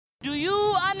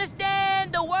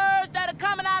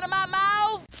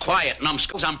quiet,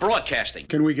 numbskulls. I'm broadcasting.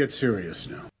 Can we get serious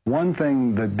now? One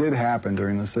thing that did happen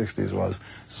during the 60s was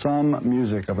some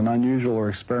music of an unusual or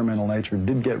experimental nature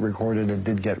did get recorded and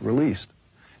did get released.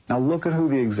 Now look at who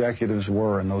the executives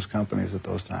were in those companies at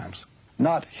those times.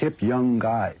 Not hip young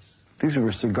guys. These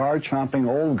were cigar-chomping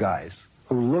old guys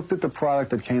who looked at the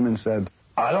product that came and said,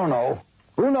 I don't know.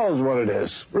 Who knows what it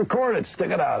is? Record it,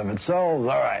 stick it out. If it sells,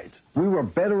 all right. We were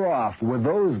better off with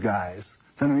those guys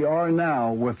than we are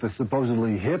now with the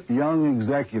supposedly hip young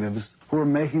executives who are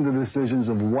making the decisions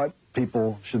of what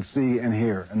people should see and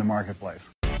hear in the marketplace.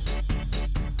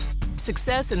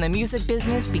 Success in the music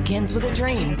business begins with a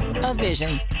dream, a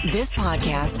vision. This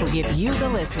podcast will give you, the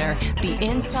listener, the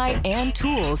insight and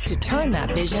tools to turn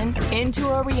that vision into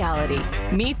a reality.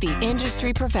 Meet the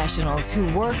industry professionals who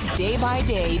work day by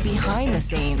day behind the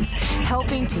scenes,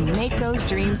 helping to make those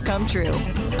dreams come true.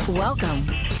 Welcome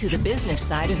to the business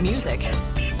side of music.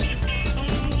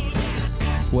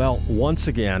 Well, once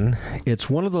again,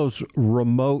 it's one of those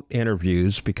remote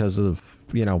interviews because of,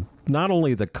 not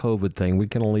only the COVID thing, we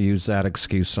can only use that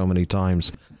excuse so many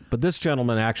times, but this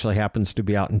gentleman actually happens to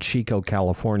be out in Chico,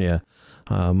 California,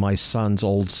 my son's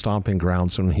old stomping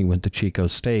grounds when he went to Chico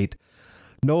State.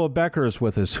 Noah Becker is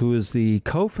with us, who is the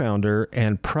co-founder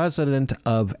and president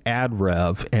of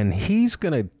AdRev, and he's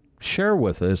going to share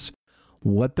with us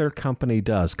what their company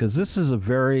does, because this is a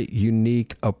very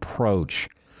unique approach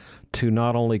to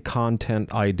not only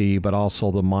content ID, but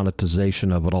also the monetization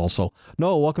of it also.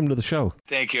 Noah, welcome to the show.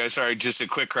 Thank you. Sorry, just a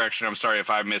quick correction. I'm sorry if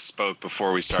I misspoke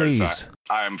before we started. Please. So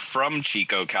I'm from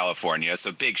Chico, California,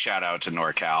 so big shout out to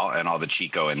NorCal and all the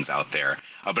Chicoans out there.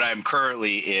 But I'm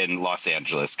currently in Los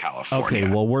Angeles, California. Okay,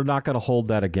 well, we're not going to hold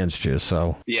that against you,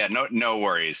 so. Yeah, no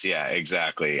worries. Yeah,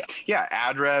 exactly. Yeah,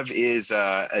 AdRev is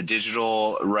a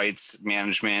digital rights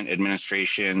management,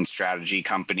 administration, strategy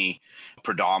company,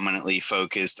 predominantly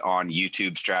focused on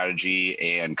YouTube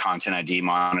strategy and content ID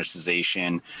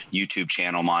monetization, YouTube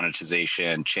channel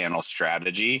monetization, channel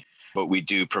strategy. But we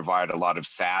do provide a lot of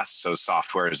SaaS, so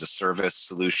software as a service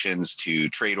solutions to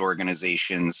trade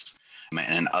organizations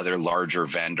and other larger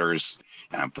vendors.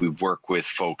 We work with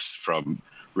folks from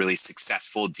really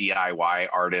successful DIY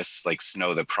artists like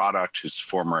Snow the Product, who's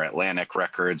former Atlantic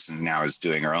Records and now is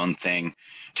doing her own thing,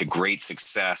 to great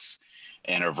success,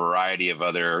 and a variety of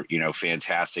other,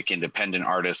 fantastic independent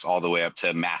artists, all the way up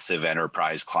to massive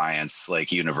enterprise clients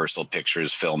like Universal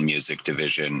Pictures Film Music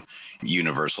Division,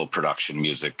 Universal Production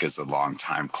Music is a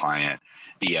longtime client,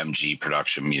 BMG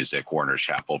Production Music, Warner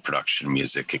Chappell Production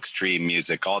Music, Extreme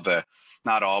Music,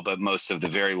 not all, but most of the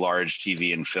very large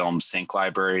TV and film sync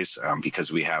libraries,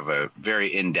 because we have a very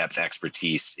in-depth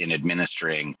expertise in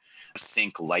administering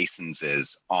sync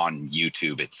licenses on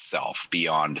YouTube itself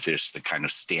beyond just the kind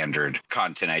of standard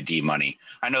content ID money.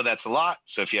 I know that's a lot,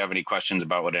 so if you have any questions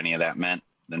about what any of that meant,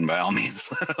 then by all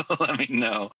means, let me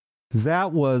know.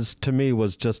 That was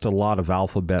just a lot of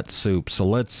alphabet soup. So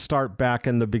let's start back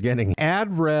in the beginning.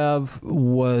 AdRev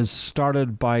was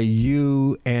started by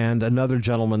you and another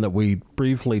gentleman that we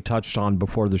briefly touched on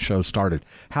before the show started.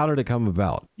 How did it come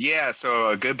about? Yeah, so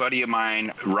a good buddy of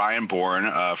mine, Ryan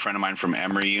Bourne, a friend of mine from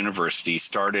Emory University,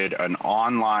 started an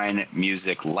online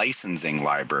music licensing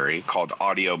library called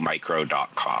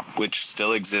audiomicro.com, which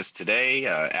still exists today.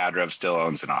 AdRev still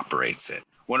owns and operates it.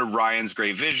 One of Ryan's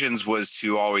great visions was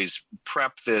to always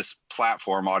prep this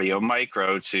platform, Audio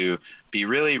Micro, to be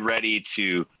really ready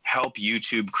to help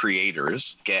YouTube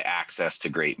creators get access to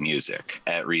great music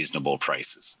at reasonable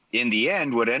prices. In the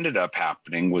end, what ended up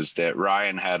happening was that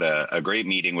Ryan had a great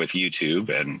meeting with YouTube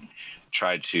and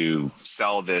tried to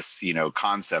sell this,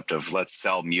 concept of let's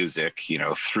sell music,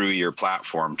 through your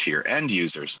platform to your end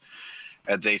users.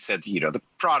 They said, the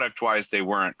product-wise, they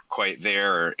weren't quite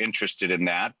there or interested in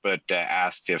that, but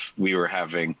asked if we were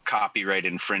having copyright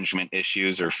infringement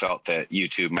issues or felt that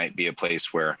YouTube might be a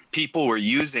place where people were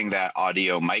using that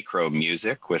audio micro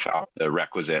music without the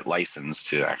requisite license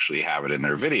to actually have it in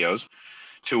their videos,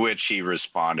 to which he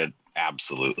responded,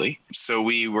 absolutely. So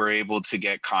we were able to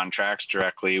get contracts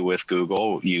directly with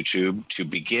Google, YouTube, to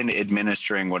begin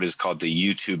administering what is called the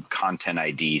YouTube Content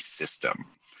ID system.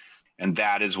 And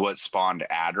that is what spawned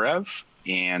AdRev,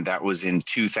 and that was in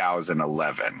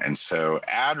 2011. And so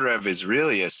AdRev is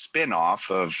really a spin-off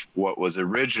of what was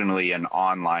originally an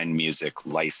online music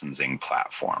licensing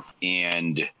platform.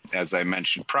 And as I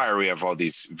mentioned prior, we have all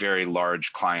these very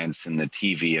large clients in the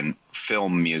TV and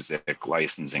film music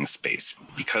licensing space.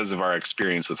 Because of our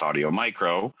experience with Audio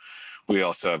Micro, we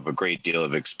also have a great deal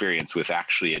of experience with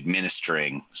actually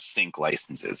administering sync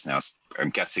licenses. Now, I'm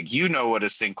guessing you know what a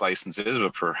sync license is,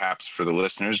 but perhaps for the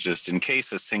listeners, just in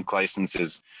case, a sync license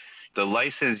is the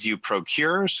license you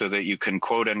procure so that you can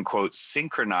quote unquote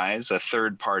synchronize a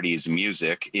third party's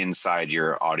music inside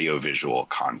your audiovisual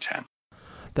content.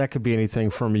 That could be anything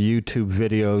from a YouTube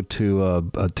video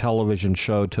to a television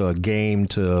show to a game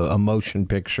to a motion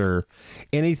picture,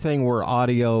 anything where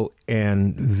audio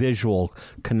and visual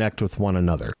connect with one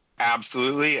another.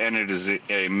 Absolutely, and it is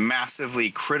a massively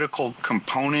critical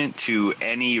component to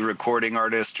any recording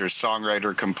artist or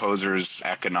songwriter composer's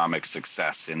economic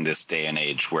success in this day and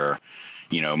age where,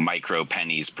 micro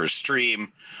pennies per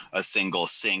stream, a single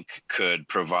sync could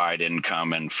provide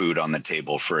income and food on the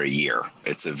table for a year.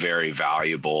 It's a very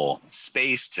valuable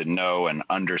space to know and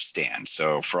understand.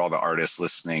 So for all the artists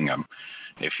listening,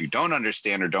 if you don't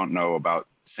understand or don't know about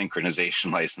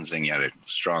synchronization licensing yet, I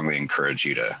strongly encourage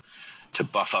you to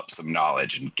buff up some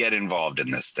knowledge and get involved in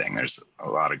this thing. There's a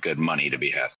lot of good money to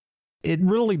be had. It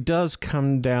really does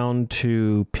come down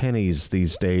to pennies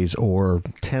these days, or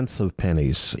tenths of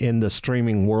pennies in the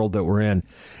streaming world that we're in.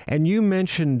 And you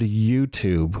mentioned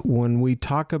YouTube. When we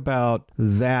talk about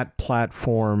that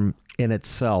platform in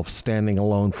itself, standing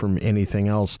alone from anything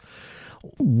else,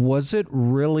 was it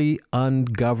really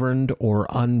ungoverned or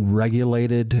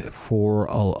unregulated for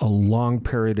a long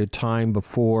period of time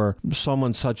before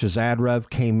someone such as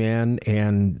AdRev came in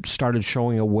and started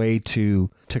showing a way to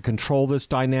control this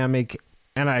dynamic?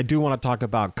 And I do want to talk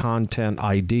about content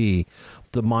ID,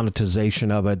 the monetization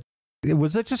of it.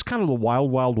 Was it just kind of the wild,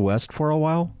 wild west for a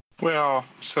while? Well,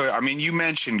 so, you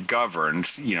mentioned governed,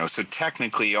 so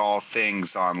technically all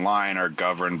things online are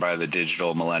governed by the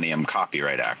Digital Millennium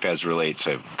Copyright Act as relates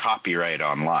to copyright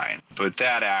online. But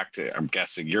that act, I'm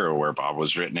guessing you're aware, Bob,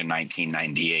 was written in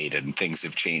 1998, and things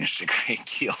have changed a great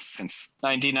deal since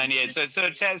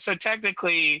 1998. So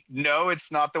technically, no,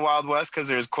 it's not the Wild West because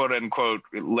there's quote unquote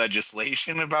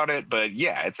legislation about it. But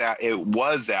yeah, it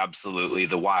was absolutely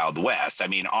the Wild West.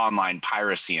 Online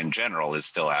piracy in general is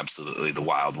still absolutely the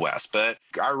Wild West. But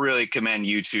I really commend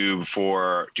YouTube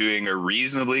for doing a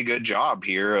reasonably good job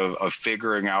here of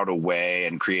figuring out a way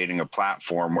and creating a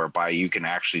platform whereby you can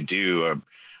actually do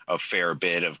a fair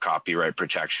bit of copyright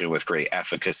protection with great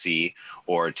efficacy,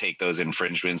 or take those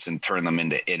infringements and turn them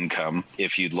into income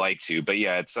if you'd like to. But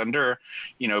yeah, it's under,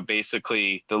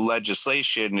 basically the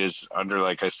legislation is under,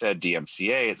 like I said,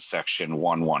 DMCA, it's section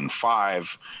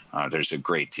 115. There's a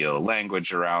great deal of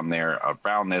language around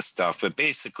this stuff, but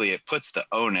basically it puts the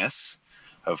onus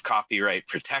of copyright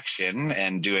protection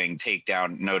and doing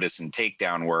notice and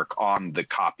takedown work on the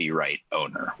copyright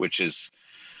owner, which is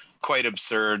quite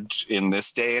absurd in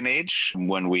this day and age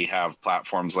when we have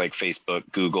platforms like Facebook,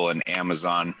 Google, and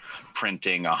Amazon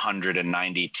printing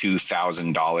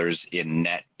 $192,000 in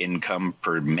net income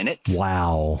per minute.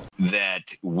 Wow.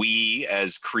 That we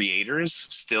as creators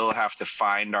still have to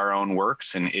find our own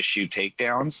works and issue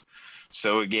takedowns.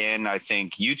 So again, I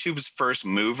think YouTube's first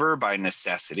mover by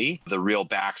necessity. The real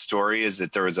backstory is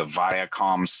that there was a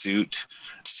Viacom suit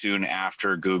soon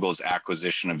after Google's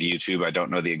acquisition of YouTube. I don't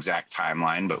know the exact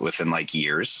timeline, but within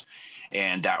years.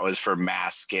 And that was for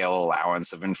mass scale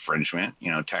allowance of infringement.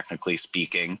 Technically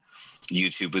speaking,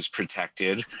 YouTube was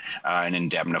protected and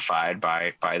indemnified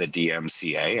by the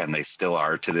DMCA, and they still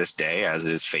are to this day, as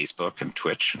is Facebook and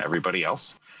Twitch and everybody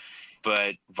else.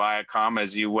 But Viacom,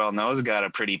 as you well know, has got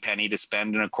a pretty penny to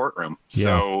spend in a courtroom. Yeah.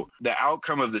 So the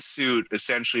outcome of the suit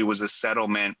essentially was a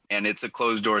settlement, and it's a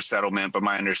closed door settlement. But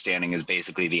my understanding is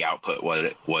basically the output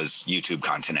was YouTube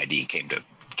Content ID came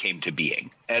to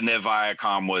being, and that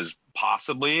Viacom was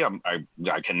possibly, I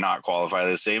cannot qualify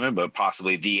this statement, but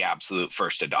possibly the absolute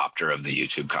first adopter of the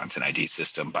YouTube Content ID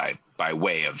system by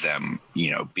way of them,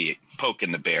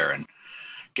 poking the bear and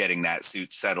getting that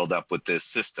suit settled up with this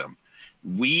system.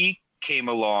 AdRev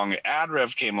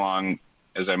came along,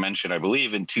 as I mentioned, I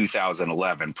believe in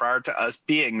 2011. Prior to us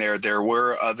being there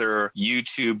were other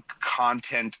YouTube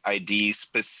Content ID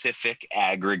specific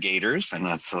aggregators, and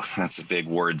that's a big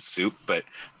word soup, but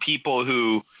people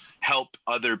who help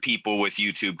other people with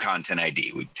YouTube Content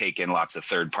ID. We take in lots of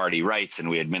third-party rights and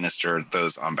we administer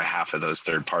those on behalf of those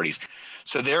third parties.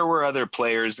 So there were other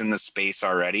players in the space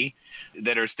already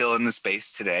that are still in the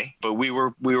space today, but we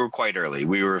were quite early.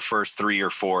 We were first 3 or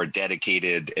 4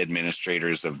 dedicated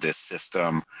administrators of this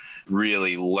system,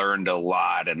 really learned a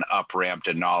lot and up-ramped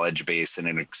a knowledge base and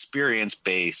an experience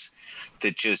base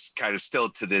that just kind of still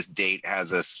to this date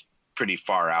has us pretty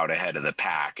far out ahead of the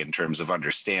pack in terms of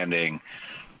understanding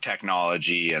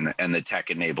technology and the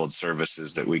tech-enabled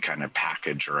services that we kind of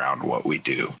package around what we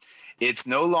do. It's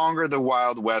no longer the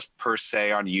Wild West per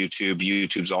se on YouTube.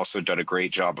 YouTube's also done a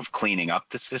great job of cleaning up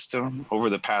the system over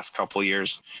the past couple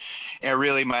years. And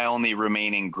really my only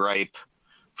remaining gripe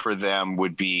for them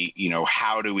would be,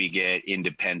 how do we get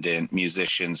independent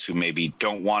musicians who maybe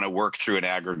don't want to work through an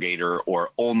aggregator or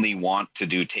only want to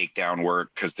do takedown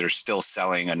work because they're still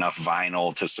selling enough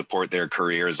vinyl to support their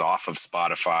careers off of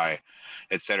Spotify,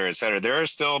 et cetera, et cetera. There are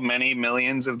still many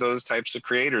millions of those types of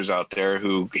creators out there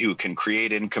who can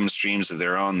create income streams of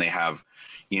their own. They have,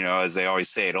 as they always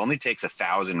say, it only takes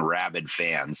 1,000 rabid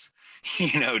fans,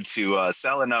 to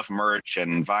sell enough merch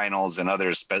and vinyls and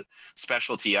other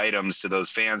specialty items to those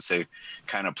fans to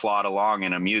kind of plod along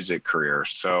in a music career.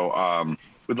 So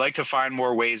we'd like to find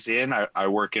more ways in. I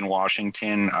work in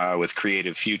Washington with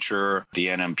Creative Future, the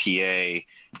NMPA,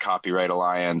 Copyright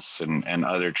Alliance, and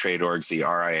other trade orgs, the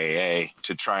RIAA,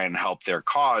 to try and help their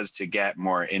cause to get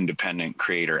more independent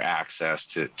creator access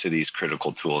to these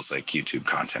critical tools like YouTube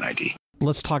Content ID.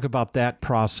 Let's talk about that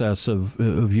process of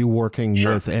you working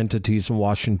with entities in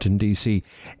Washington, D.C.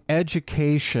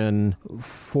 Education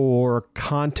for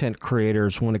content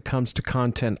creators when it comes to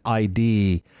Content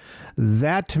ID,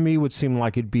 that to me would seem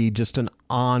like it'd be just an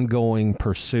ongoing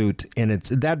pursuit, and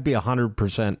that'd be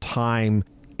 100% time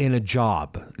in a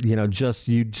job. Just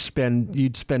you'd spend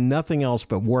nothing else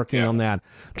but working on that,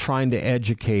 trying to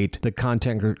educate the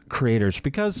content creators,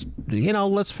 because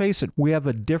let's face it, we have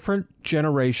a different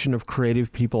generation of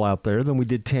creative people out there than we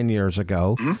did 10 years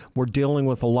ago. We're dealing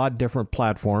with a lot different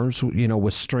platforms,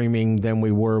 with streaming than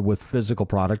we were with physical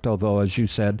product, although, as you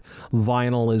said,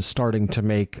 vinyl is starting to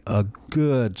make a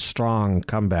good, strong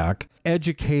comeback.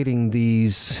 Educating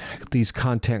these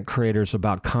content creators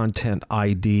about Content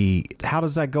ID, how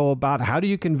does that go about? How do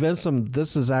you convince them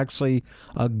this is actually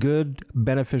a good,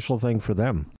 beneficial thing for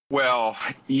them? Well,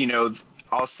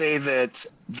 I'll say that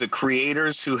the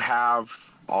creators who have,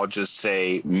 I'll just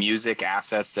say, music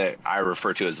assets that I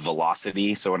refer to as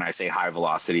velocity. So when I say high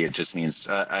velocity, it just means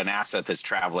an asset that's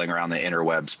traveling around the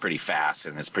interwebs pretty fast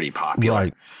and is pretty popular.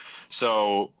 Right.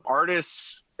 So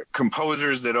artists,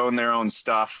 composers that own their own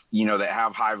stuff, that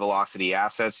have high velocity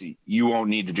assets, you won't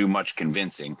need to do much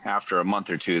convincing. After a month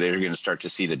or two, they're going to start to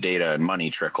see the data and money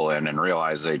trickle in and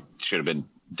realize they should have been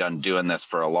done doing this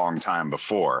for a long time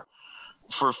before.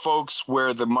 For folks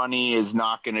where the money is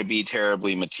not going to be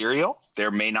terribly material,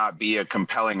 there may not be a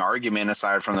compelling argument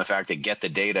aside from the fact that get the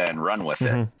data and run with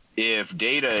it. If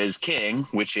data is king,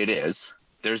 which it is,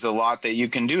 there's a lot that you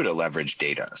can do to leverage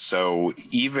data. So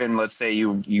even, let's say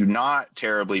you're not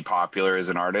terribly popular as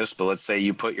an artist, but let's say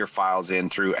you put your files in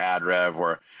through AdRev,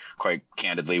 or quite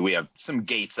candidly, we have some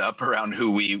gates up around who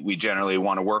we generally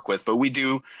want to work with, but we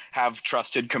do have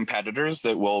trusted competitors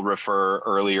that we'll refer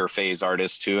earlier phase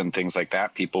artists to and things like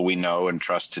that, people we know and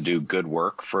trust to do good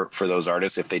work for those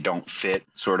artists if they don't fit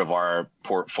sort of our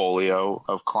portfolio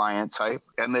of client type.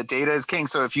 And the data is king.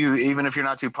 So even if you're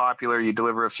not too popular, you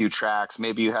deliver a few tracks,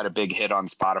 maybe you had a big hit on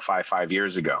Spotify 5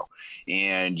 years ago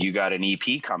and you got an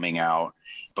EP coming out,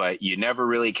 but you never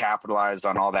really capitalized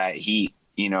on all that heat.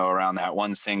 Around that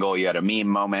one single, you had a meme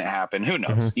moment happen. Who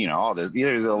knows? All this.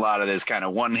 There's a lot of this kind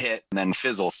of one hit and then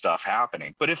fizzle stuff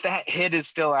happening. But if that hit is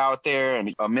still out there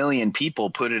and 1 million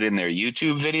people put it in their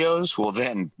YouTube videos, well,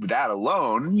 then that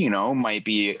alone, might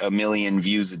be 1 million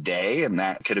views a day, and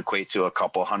that could equate to a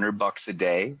couple $100 a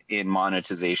day in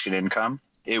monetization income.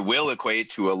 It will equate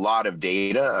to a lot of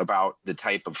data about the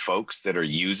type of folks that are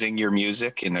using your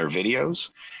music in their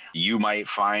videos. You might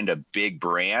find a big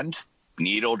brand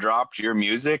needle dropped your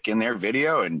music in their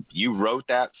video and you wrote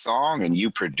that song and you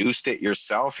produced it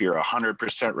yourself. You're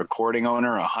 100% recording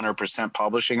owner, 100%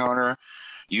 publishing owner.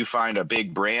 You find a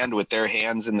big brand with their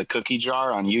hands in the cookie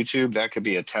jar on YouTube, that could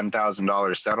be a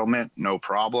 $10,000 settlement, no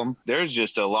problem. There's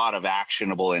just a lot of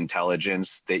actionable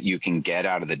intelligence that you can get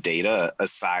out of the data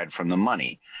aside from the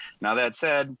money. Now, that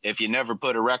said, if you never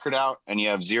put a record out and you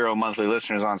have 0 monthly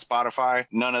listeners on Spotify,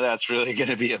 none of that's really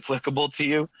going to be applicable to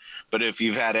you. But if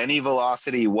you've had any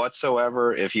velocity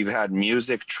whatsoever, if you've had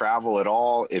music travel at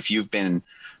all, if you've been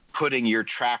putting your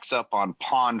tracks up on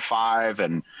Pond 5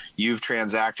 and you've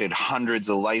transacted hundreds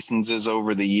of licenses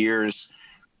over the years,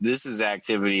 this is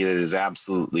activity that is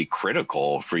absolutely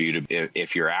critical for you to,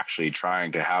 if you're actually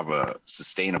trying to have a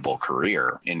sustainable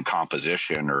career in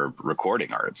composition or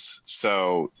recording arts.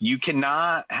 So you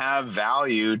cannot have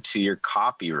value to your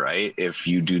copyright if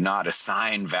you do not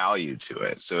assign value to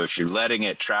it. So if you're letting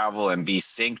it travel and be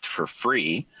synced for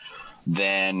free,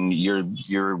 then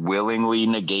you're willingly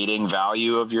negating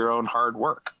value of your own hard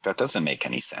work. That doesn't make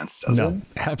any sense, does it?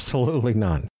 Absolutely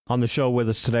not. On the show with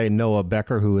us today, Noah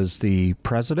Becker, who is the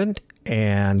president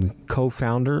and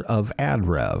co-founder of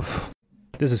AdRev.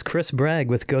 This is Chris Bragg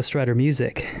with Ghostwriter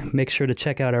Music. Make sure to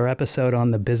check out our episode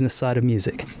on the business side of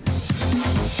music.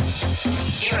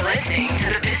 You're listening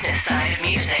to the business side of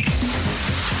music.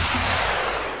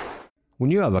 When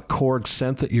you have a Korg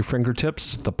synth at your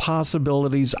fingertips, the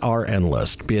possibilities are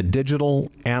endless. Be it digital,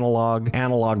 analog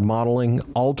modeling,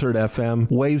 altered FM,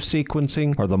 wave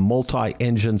sequencing, or the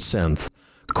multi-engine synth,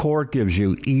 Korg gives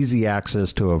you easy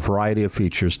access to a variety of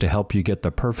features to help you get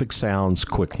the perfect sounds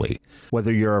quickly.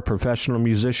 Whether you're a professional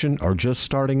musician or just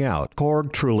starting out,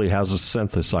 Korg truly has a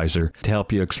synthesizer to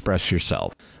help you express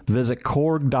yourself. Visit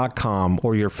Korg.com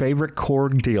or your favorite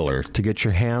Korg dealer to get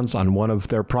your hands on one of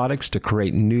their products to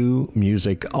create new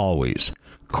music always.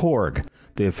 Korg,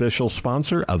 the official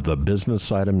sponsor of the business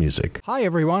side of music. Hi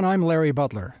everyone, I'm Larry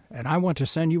Butler, and I want to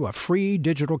send you a free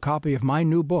digital copy of my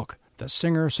new book, The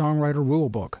Singer-Songwriter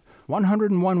Rulebook,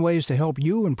 101 Ways to Help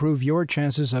You Improve Your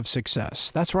Chances of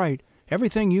Success. That's right,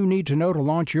 everything you need to know to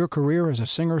launch your career as a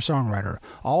singer-songwriter,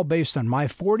 all based on my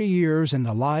 40 years in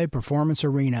the live performance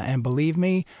arena, and believe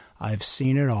me, I've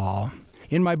seen it all.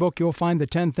 In my book, you'll find the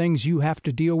 10 things you have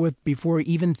to deal with before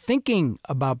even thinking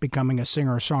about becoming a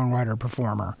singer-songwriter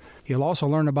performer. You'll also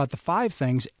learn about the 5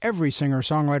 things every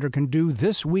singer-songwriter can do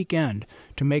this weekend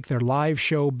to make their live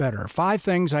show better. 5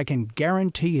 things I can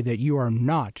guarantee that you are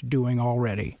not doing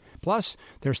already. Plus,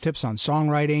 there's tips on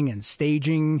songwriting and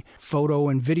staging, photo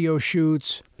and video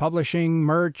shoots, publishing,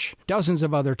 merch, dozens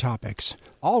of other topics.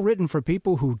 All written for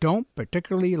people who don't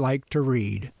particularly like to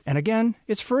read. And again,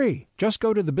 it's free. Just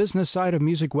go to the Business Side of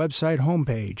Music website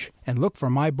homepage and look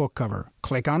for my book cover.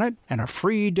 Click on it, and a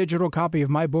free digital copy of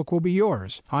my book will be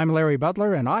yours. I'm Larry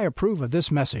Butler, and I approve of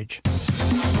this message.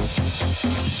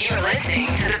 You're listening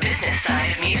to the Business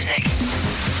Side of Music.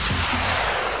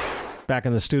 Back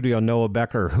in the studio, Noah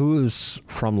Becker, who's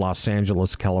from Los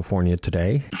Angeles, California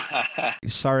today.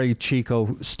 Sorry,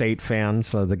 Chico State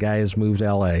fans. The guy has moved to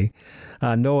L.A.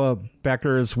 Noah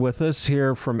Becker is with us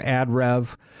here from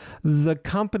AdRev. The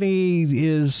company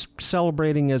is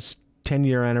celebrating its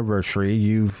 10-year anniversary.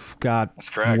 You've got,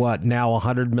 what, now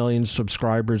 100 million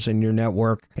subscribers in your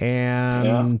network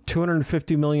and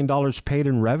 $250 million paid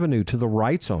in revenue to the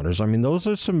rights owners. I mean, those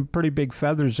are some pretty big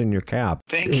feathers in your cap.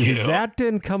 Thank you. That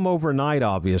didn't come overnight,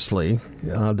 obviously.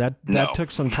 That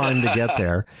took some time to get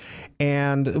there.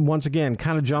 And once again,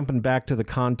 kind of jumping back to the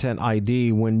content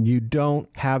ID, when you don't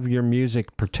have your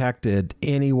music protected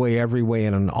anyway, every way,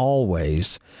 and in all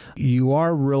ways, you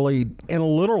are really, in a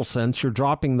literal sense, you're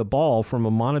dropping the ball from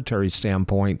a monetary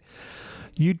standpoint.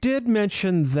 You did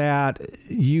mention that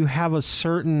you have a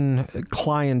certain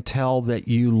clientele that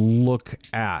you look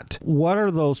at. What are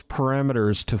those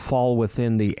parameters to fall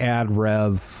within the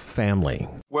AdRev family?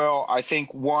 Well, I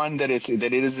think one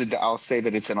I'll say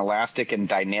that it's an elastic and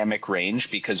dynamic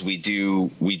range, because we do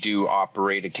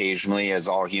operate occasionally, as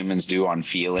all humans do, on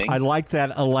feeling. I like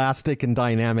that elastic and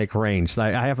dynamic range.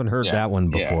 I haven't heard that one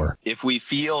before. Yeah. If we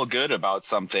feel good about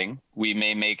something, we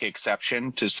may make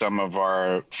exception to some of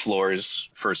our floors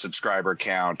for subscriber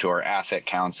count or asset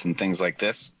counts and things like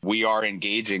this. We are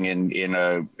engaging in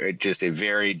a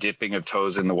very dipping of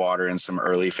toes in the water in some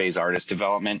early phase artist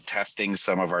development, testing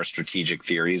some of our strategic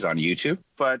theories on YouTube.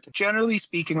 But generally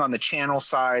speaking, on the channel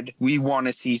side, we want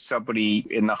to see somebody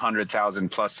in the 100,000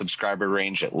 plus subscriber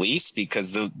range at least,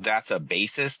 because that's a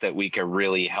basis that we can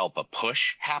really help a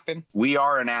push happen. We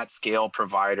are an at-scale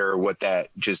provider.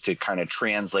 Just to kind of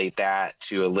translate that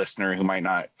to a listener who might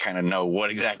not kind of know what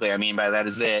exactly I mean by that,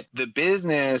 is that the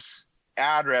business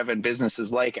AdRev and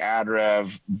businesses like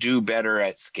AdRev do better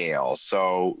at scale.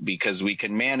 So because we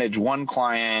can manage one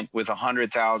client with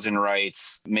 100,000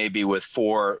 rights, maybe with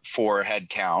four head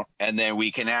count, and then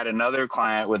we can add another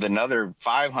client with another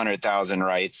 500,000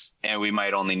 rights, and we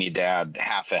might only need to add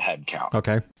half a head count.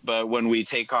 Okay. But when we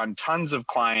take on tons of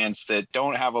clients that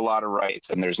don't have a lot of rights,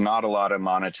 and there's not a lot of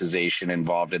monetization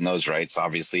involved in those rights,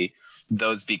 obviously,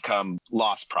 those become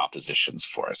loss propositions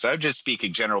for us. I'm just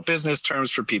speaking general business terms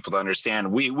for people to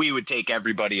understand. We would take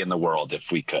everybody in the world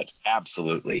if we could.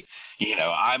 Absolutely.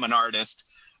 I'm an artist.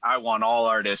 I want all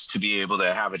artists to be able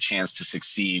to have a chance to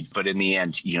succeed. But in the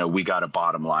end, we got a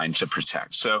bottom line to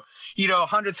protect. So,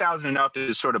 100,000 and up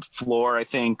is sort of floor, I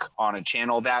think, on a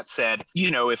channel. That said,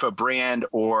 if a brand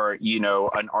or,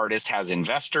 an artist has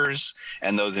investors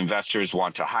and those investors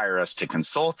want to hire us to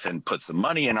consult and put some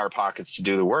money in our pockets to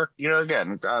do the work,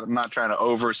 again, I'm not trying to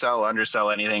oversell, undersell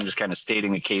anything, just kind of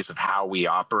stating the case of how we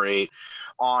operate.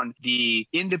 On the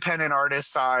independent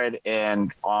artist side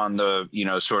and on the,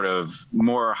 sort of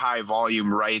more high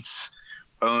volume rights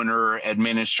owner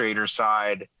administrator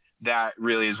side, that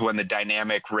really is when the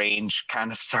dynamic range kind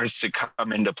of starts to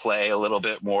come into play a little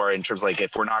bit more in terms of like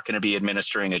if we're not going to be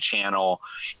administering a channel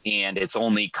and it's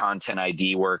only content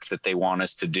ID work that they want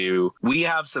us to do. We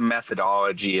have some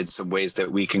methodology and some ways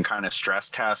that we can kind of stress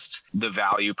test the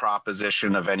value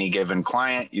proposition of any given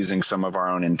client using some of our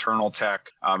own internal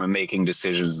tech and making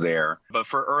decisions there. But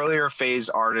for earlier phase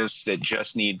artists that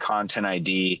just need content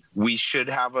ID, we should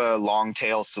have a long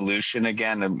tail solution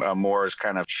again, a more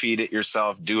kind of feed it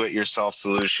yourself, do it yourself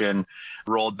solution,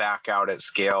 rolled back out at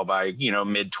scale by,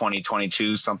 mid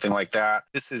 2022, something like that.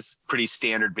 This is pretty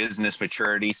standard business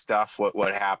maturity stuff.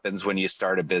 What happens when you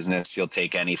start a business, you'll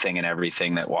take anything and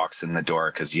everything that walks in the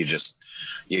door because you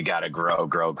got to grow.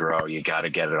 You got to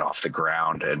get it off the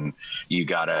ground, and you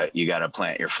got to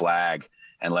plant your flag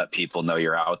and let people know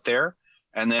you're out there.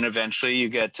 And then eventually you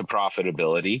get to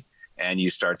profitability. And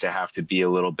you start to have to be a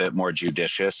little bit more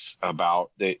judicious about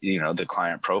the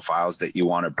client profiles that you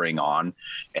want to bring on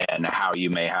and how you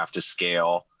may have to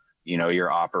scale,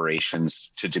 your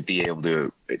operations to be able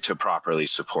to properly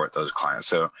support those clients.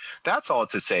 So that's all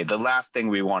to say. The last thing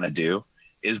we want to do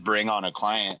is bring on a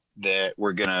client that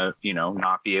we're going to,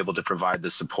 not be able to provide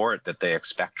the support that they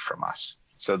expect from us.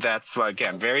 So that's,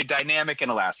 again, very dynamic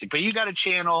and elastic. But you got a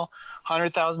channel,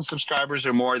 100,000 subscribers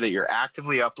or more that you're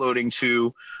actively uploading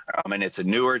to, and it's a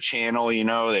newer channel,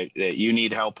 that you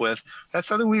need help with. That's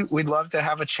something we'd love to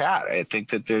have a chat. I think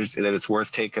that it's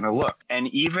worth taking a look. And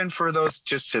even for those,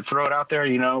 just to throw it out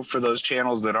there, for those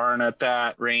channels that aren't at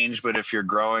that range, but if you're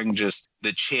growing, just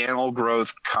the channel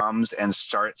growth comes and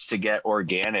starts to get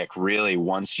organic really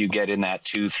once you get in that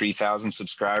 2,000-3,000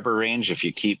 subscriber range. If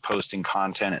you keep posting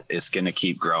content, it's going to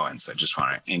keep growing. So I just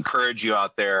want to encourage you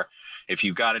out there. If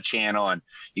you've got a channel and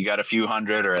you got a few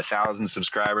hundred or 1,000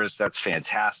 subscribers, that's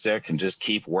fantastic. And just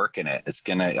keep working it.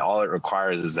 All it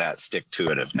requires is that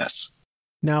stick-to-itiveness.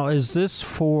 Now, is this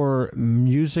for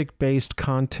music-based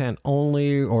content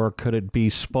only, or could it be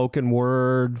spoken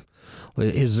word?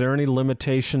 Is there any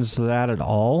limitations to that at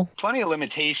all? Plenty of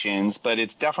limitations, but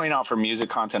it's definitely not for music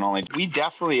content only. We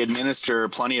definitely administer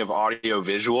plenty of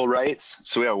audio-visual rights.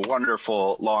 So we have a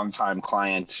wonderful longtime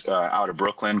client out of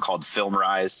Brooklyn called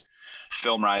FilmRise.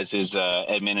 FilmRise is an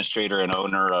administrator and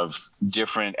owner of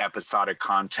different episodic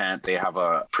content. They have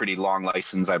a pretty long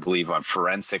license, I believe, on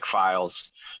forensic files.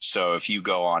 So if you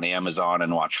go on Amazon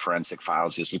and watch forensic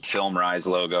files, you'll see FilmRise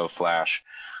logo flash.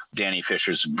 Danny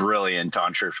Fisher's brilliant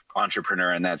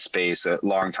entrepreneur in that space, a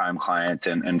longtime client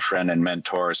and friend and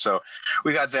mentor. So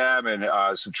we got them and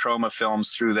some Trauma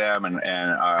Films through them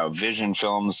and Vision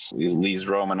Films, Lise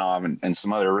Romanov, and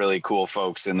some other really cool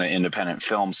folks in the independent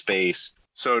film space.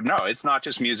 So no, it's not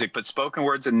just music, but spoken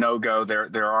word's a no-go.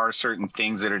 There are certain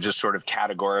things that are just sort of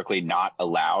categorically not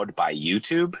allowed by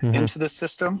YouTube into the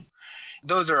system.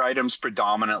 Those are items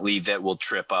predominantly that will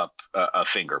trip up a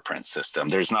fingerprint system.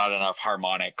 There's not enough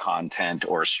harmonic content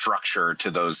or structure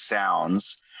to those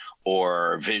sounds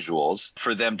or visuals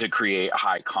for them to create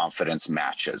high confidence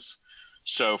matches.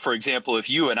 So, for example,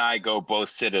 if you and I go both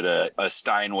sit at a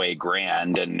Steinway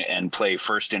Grand and play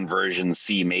first inversion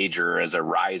C major as a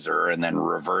riser and then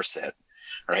reverse it,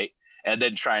 right? And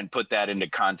then try and put that into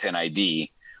Content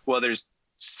ID. Well, there's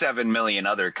 7 million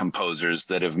other composers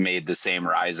that have made the same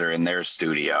riser in their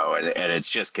studio, and it's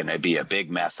just going to be a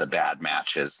big mess of bad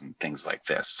matches and things like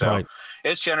this. So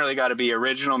It's generally got to be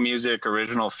original music,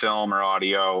 original film or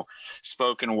audio.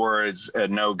 Spoken words, a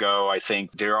no-go. I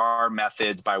think there are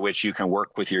methods by which you can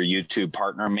work with your YouTube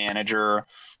partner manager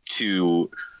to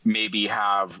maybe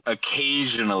have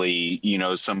occasionally,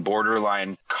 some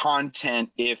borderline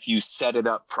content if you set it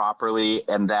up properly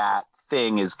and that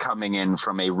thing is coming in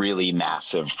from a really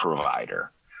massive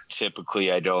provider.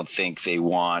 Typically, I don't think they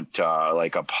want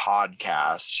like a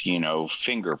podcast,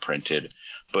 fingerprinted,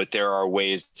 but there are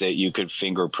ways that you could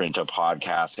fingerprint a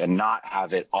podcast and not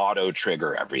have it auto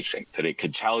trigger everything, that it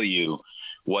could tell you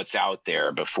what's out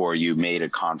there before you made a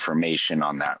confirmation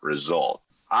on that result.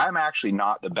 I'm actually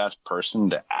not the best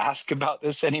person to ask about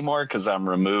this anymore because I'm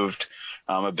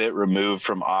a bit removed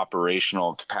from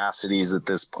operational capacities at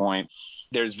this point.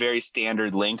 There's very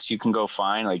standard links you can go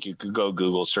find. Like you could go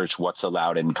Google search what's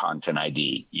allowed in Content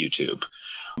ID, YouTube,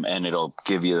 and it'll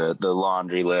give you the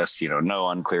laundry list, no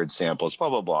uncleared samples, blah,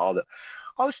 blah, blah,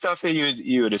 all the stuff that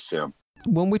you would assume.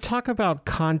 When we talk about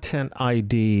Content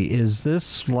ID, is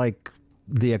this like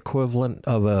the equivalent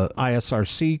of a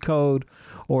ISRC code,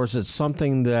 or is it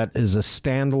something that is a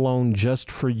standalone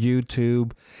just for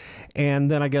YouTube?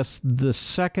 And then I guess the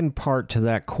second part to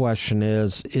that question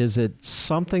is it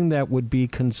something that would be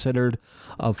considered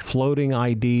a floating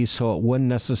ID, so it wouldn't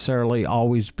necessarily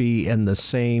always be in the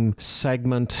same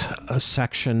segment, a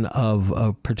section of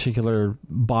a particular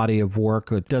body of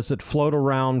work? Does it float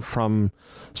around from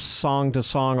song to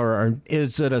song, or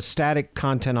is it a static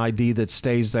content ID that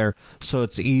stays there so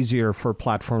it's easier for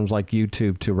platforms like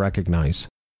YouTube to recognize?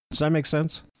 Does that make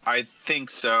sense? I think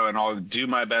so, and I'll do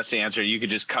my best to answer. You could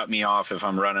just cut me off if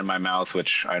I'm running my mouth,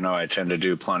 which I know I tend to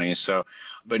do plenty.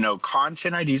 But no,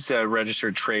 content ID is a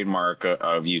registered trademark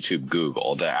of YouTube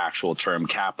Google, the actual term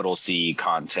capital C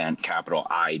content, capital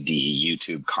ID,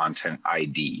 YouTube content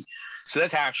ID. So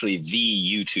that's actually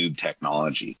the YouTube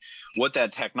technology. What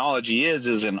that technology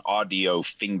is an audio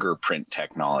fingerprint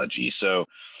technology. So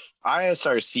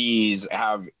ISRCs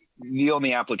have, the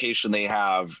only application they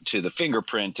have to the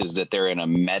fingerprint is that they're in a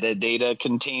metadata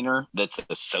container that's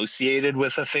associated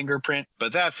with a fingerprint.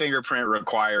 But that fingerprint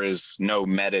requires no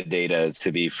metadata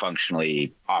to be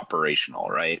functionally operational,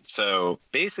 right? So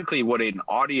basically what an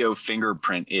audio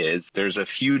fingerprint is, there's a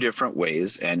few different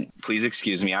ways. And please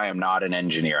excuse me, I am not an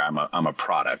engineer. I'm a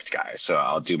product guy. So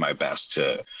I'll do my best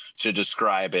to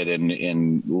describe it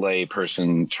in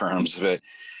layperson terms. But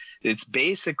it's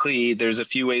basically, there's a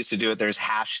few ways to do it. There's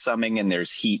hash summing and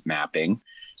there's heat mapping.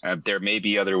 There may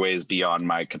be other ways beyond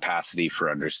my capacity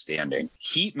for understanding.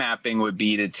 Heat mapping would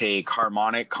be to take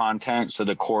harmonic content, so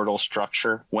the chordal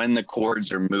structure, when the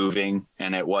chords are moving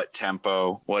and at what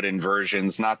tempo, what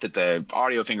inversions. Not that the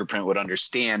audio fingerprint would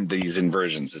understand these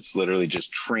inversions. It's literally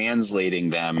just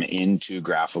translating them into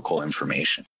graphical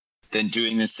information. Then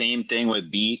doing the same thing with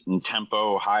beat and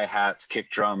tempo, hi-hats, kick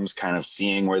drums, kind of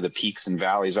seeing where the peaks and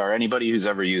valleys are. Anybody who's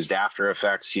ever used After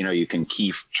Effects, you can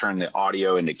turn the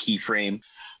audio into keyframe.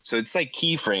 So it's like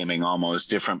keyframing almost,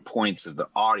 different points of the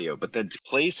audio, but then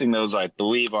placing those, I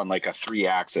believe, on like a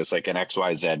 3-axis, like an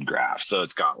XYZ graph. So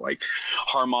it's got like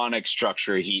harmonic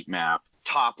structure heat map,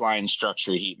 top line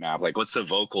structure heat map, like what's the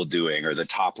vocal doing, or the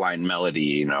top line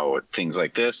melody, things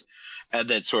like this. And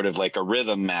then sort of like a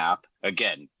rhythm map.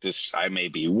 Again, this, I may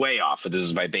be way off, but this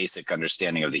is my basic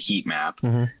understanding of the heat map.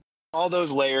 Mm-hmm. All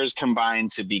those layers combine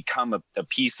to become a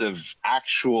piece of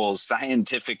actual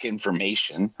scientific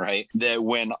information, right? That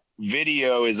when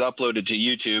video is uploaded to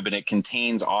YouTube and it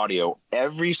contains audio,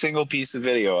 every single piece of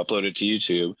video uploaded to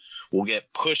YouTube will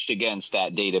get pushed against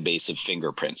that database of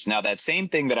fingerprints. Now, that same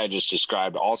thing that I just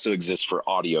described also exists for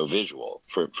audio visual,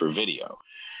 for video.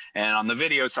 And on the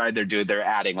video side, they're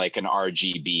adding like an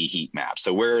RGB heat map.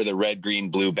 So where are the red, green,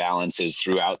 blue balances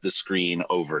throughout the screen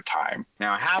over time?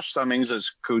 Now, hash summings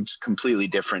is a completely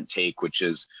different take, which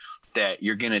is that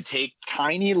you're going to take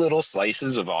tiny little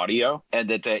slices of audio, and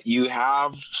that you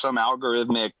have some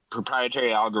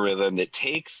proprietary algorithm that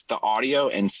takes the audio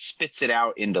and spits it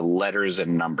out into letters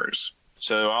and numbers.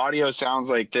 So audio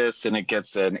sounds like this, and it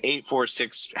gets an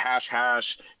 846 hash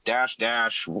dash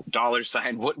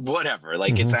 $, whatever.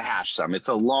 Like It's a hash sum. It's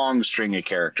a long string of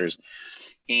characters.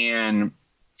 And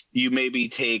you maybe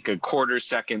take a 1/4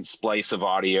 second splice of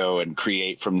audio and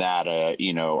create from that,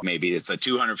 maybe it's a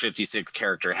 256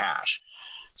 character hash.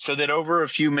 So that over a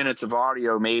few minutes of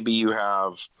audio, maybe you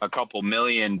have a couple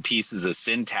million pieces of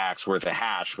syntax worth of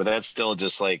hash, but that's still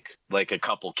just like a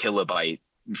couple kilobyte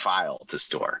file to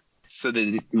store. So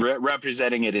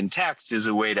representing it in text is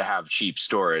a way to have cheap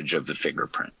storage of the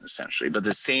fingerprint, essentially. But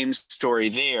the same story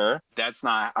there, that's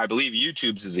not, I believe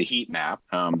YouTube's is a heat map.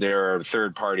 There are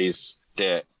third parties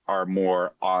that are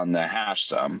more on the hash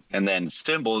sum. And then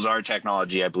Symbols, our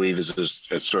technology, I believe, is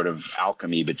a sort of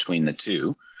alchemy between the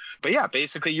two. But yeah,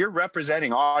 basically you're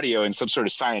representing audio in some sort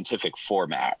of scientific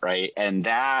format, right? And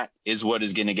that is what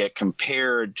is going to get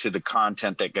compared to the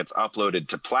content that gets uploaded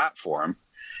to platform.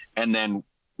 And then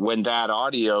when that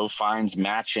audio finds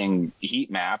matching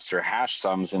heat maps or hash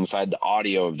sums inside the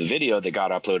audio of the video that got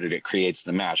uploaded, it creates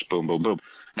the match. Boom, boom, boom.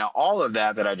 Now, all of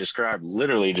that I described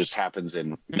literally just happens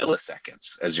in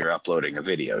milliseconds as you're uploading a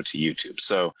video to YouTube.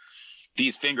 So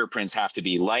these fingerprints have to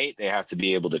be light, they have to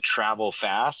be able to travel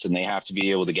fast, and they have to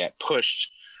be able to get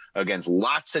pushed against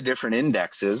lots of different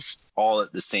indexes all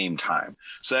at the same time.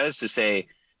 So that is to say,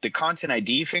 the content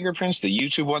ID fingerprints, the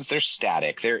YouTube ones, they're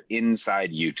static. They're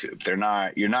inside YouTube.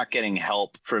 You're not getting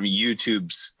help from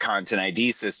YouTube's content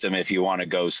ID system if you want to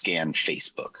go scan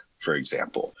Facebook, for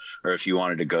example, or if you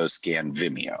wanted to go scan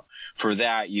Vimeo. For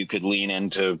that, you could lean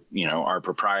into, our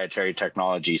proprietary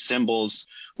technology Symbols,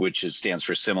 which stands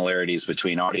for similarities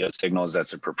between audio signals.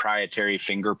 That's a proprietary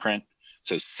fingerprint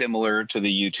So similar to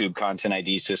the YouTube Content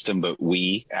ID system, but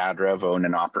we, AdRev, own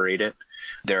and operate it.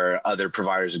 There are other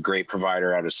providers, a great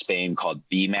provider out of Spain called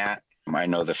BMAT. I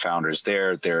know the founders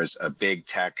there. There's a big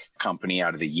tech company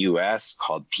out of the US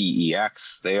called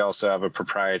PEX. They also have a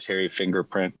proprietary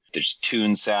fingerprint. There's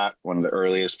TuneSat, one of the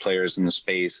earliest players in the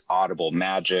space. Audible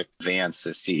Magic. Vance,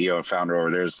 the CEO and founder over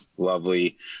there, is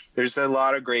lovely. There's a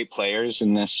lot of great players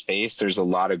in this space. There's a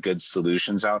lot of good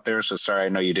solutions out there. So sorry, I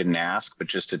know you didn't ask, but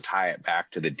just to tie it back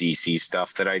to the DC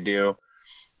stuff that I do,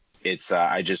 it's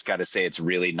I just got to say it's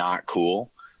really not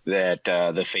cool that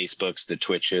the Facebooks, the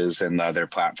Twitches, and the other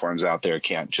platforms out there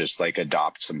can't just like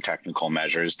adopt some technical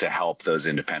measures to help those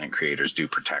independent creators do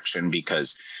protection,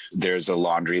 because there's a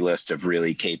laundry list of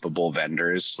really capable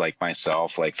vendors like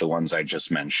myself, like the ones I just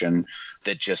mentioned,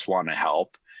 that just want to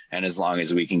help. And as long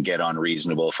as we can get on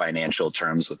reasonable financial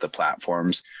terms with the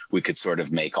platforms, we could sort of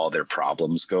make all their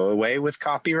problems go away with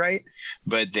copyright.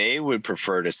 But they would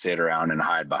prefer to sit around and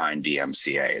hide behind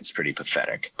DMCA. It's pretty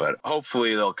pathetic. But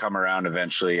hopefully they'll come around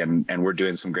eventually. And we're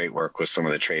doing some great work with some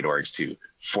of the trade orgs to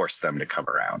force them to come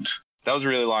around. That was a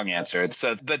really long answer.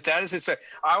 But that is it.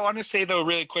 I want to say, though,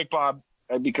 really quick, Bob,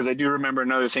 because I do remember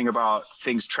another thing about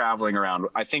things traveling around.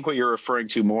 I think what you're referring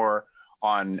to more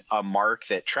on a mark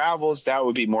that travels, that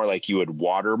would be more like you would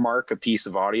watermark a piece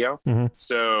of audio. Mm-hmm.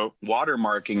 So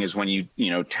watermarking is when you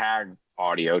tag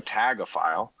audio, tag a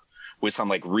file with some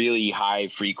like really high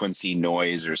frequency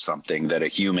noise or something that a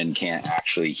human can't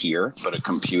actually hear, but a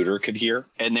computer could hear.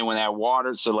 And then when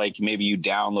that so like maybe you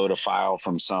download a file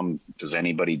from does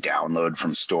anybody download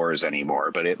from stores anymore?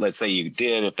 But let's say you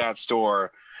did at that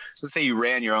store. Let's say you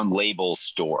ran your own label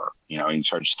store, you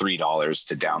charge $3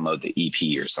 to download the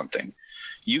EP or something.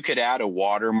 You could add a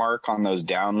watermark on those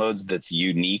downloads that's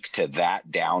unique to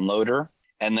that downloader.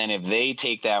 And then if they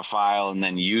take that file and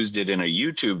then used it in a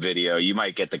YouTube video, you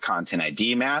might get the Content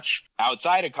ID match.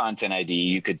 Outside of Content ID,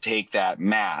 you could take that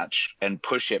match and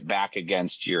push it back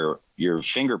against your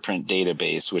fingerprint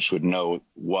database, which would know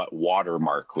what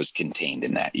watermark was contained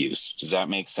in that use. Does that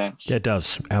make sense? It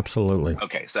does. Absolutely.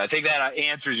 Okay. So I think that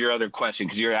answers your other question,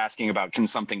 because you're asking about, can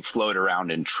something float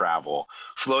around and travel?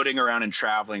 Floating around and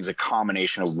traveling is a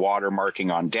combination of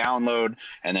watermarking on download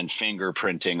and then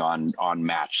fingerprinting on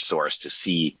match source to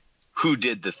see who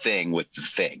did the thing with the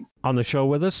thing. On the show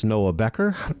with us, Noah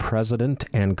Becker, president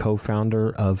and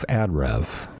co-founder of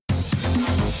AdRev.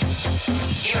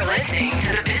 You're listening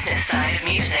to the business side of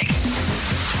music.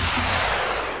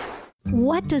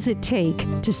 What does it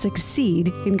take to succeed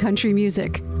in country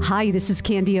music? Hi, this is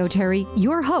Candy O'Terry,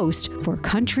 your host for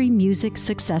Country Music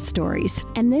Success Stories.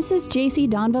 And this is JC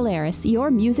Don Valeris, your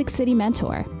Music City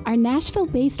mentor. Our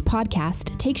Nashville-based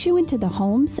podcast takes you into the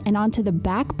homes and onto the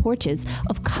back porches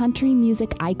of country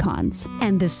music icons.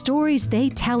 And the stories they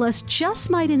tell us just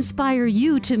might inspire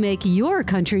you to make your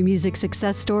country music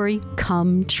success story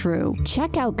come true.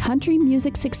 Check out Country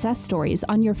Music Success Stories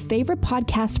on your favorite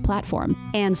podcast platform.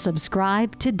 And subscribe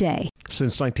today.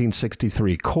 Since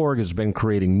 1963, Korg has been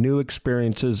creating new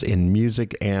experiences in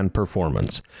music and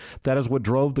performance. That is what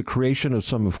drove the creation of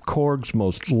some of Korg's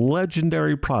most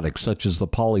legendary products, such as the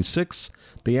Poly 6,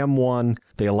 the M1,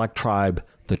 the Electribe,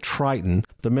 the Triton,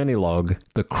 the Minilogue,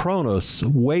 the Kronos,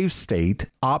 Wave State,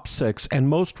 Op 6, and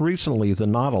most recently the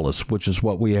Nautilus, which is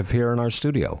what we have here in our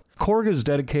studio. Korg is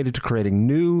dedicated to creating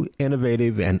new,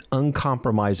 innovative, and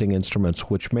uncompromising instruments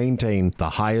which maintain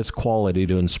the highest quality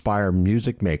to inspire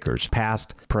music makers,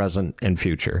 past, present, and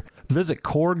future. Visit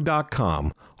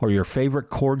Korg.com or your favorite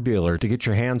Korg dealer to get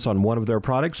your hands on one of their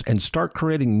products and start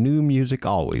creating new music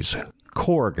always.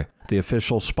 Korg, the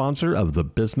official sponsor of the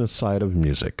business side of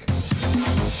music.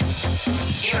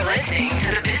 You're listening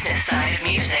to the business side of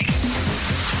music.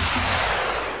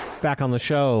 Back on the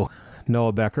show,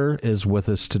 Noah Becker is with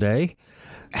us today.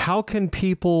 How can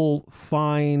people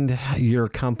find your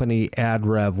company,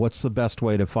 AdRev? What's the best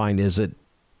way to find? Is it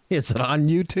on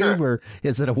YouTube or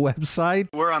is it a website?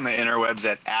 We're on the interwebs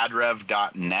at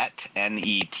adrev.net,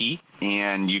 N-E-T,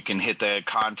 and you can hit the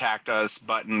contact us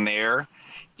button there.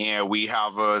 And we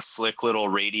have a slick little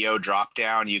radio drop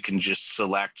down. You can just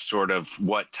select sort of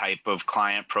what type of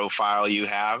client profile you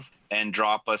have and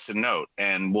drop us a note.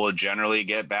 And we'll generally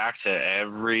get back to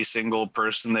every single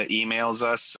person that emails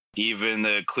us. Even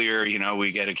the clear,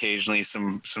 we get occasionally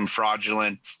some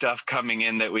fraudulent stuff coming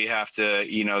in that we have to,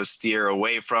 steer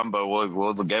away from, but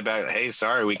we'll get back. Hey,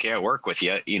 sorry, we can't work with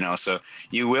you. So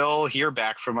you will hear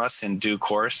back from us in due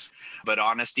course, but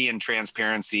honesty and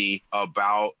transparency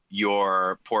about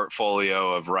your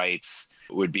portfolio of rights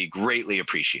would be greatly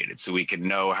appreciated, so we can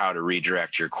know how to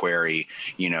redirect your query.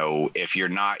 If you're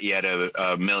not yet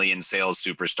a million sales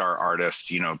superstar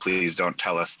artist, please don't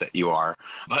tell us that you are.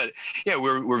 But yeah,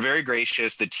 we're very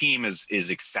gracious. The team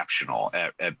is exceptional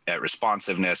at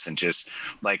responsiveness, and just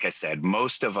like I said,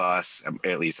 most of us,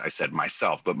 at least I said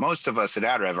myself, but most of us at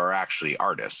AdRev are actually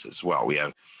artists as well. We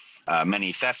have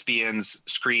many thespians,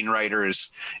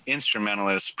 screenwriters,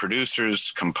 instrumentalists,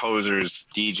 producers, composers,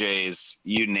 DJs,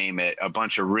 you name it. A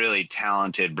bunch of really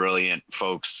talented, brilliant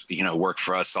folks, work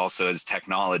for us also as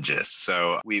technologists.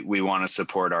 So we want to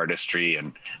support artistry,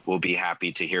 and we'll be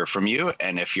happy to hear from you.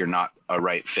 And if you're not a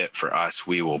right fit for us,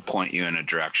 we will point you in a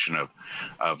direction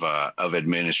of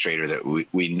administrator that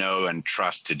we know and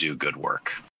trust to do good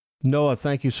work. Noah,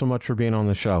 thank you so much for being on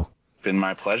the show. Been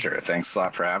my pleasure. Thanks a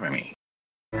lot for having me.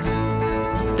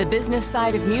 The Business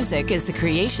Side of Music is the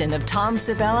creation of Tom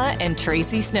Sabella and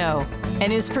Tracy Snow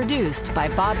and is produced by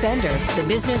Bob Bender. The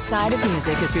Business Side of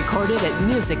Music is recorded at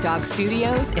Music Dog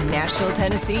Studios in Nashville,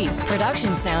 Tennessee.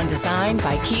 Production sound design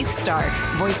by Keith Stark.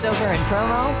 Voiceover and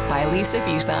promo by Lisa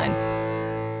Fuson.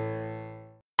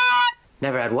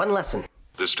 Never had one lesson.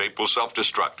 This tape will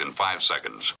self-destruct in 5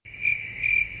 seconds.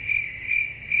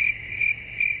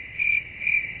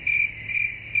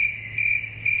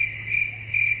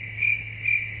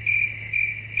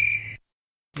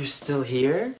 You're still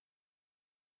here?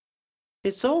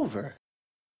 It's over.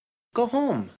 Go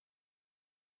home.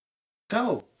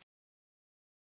 Go.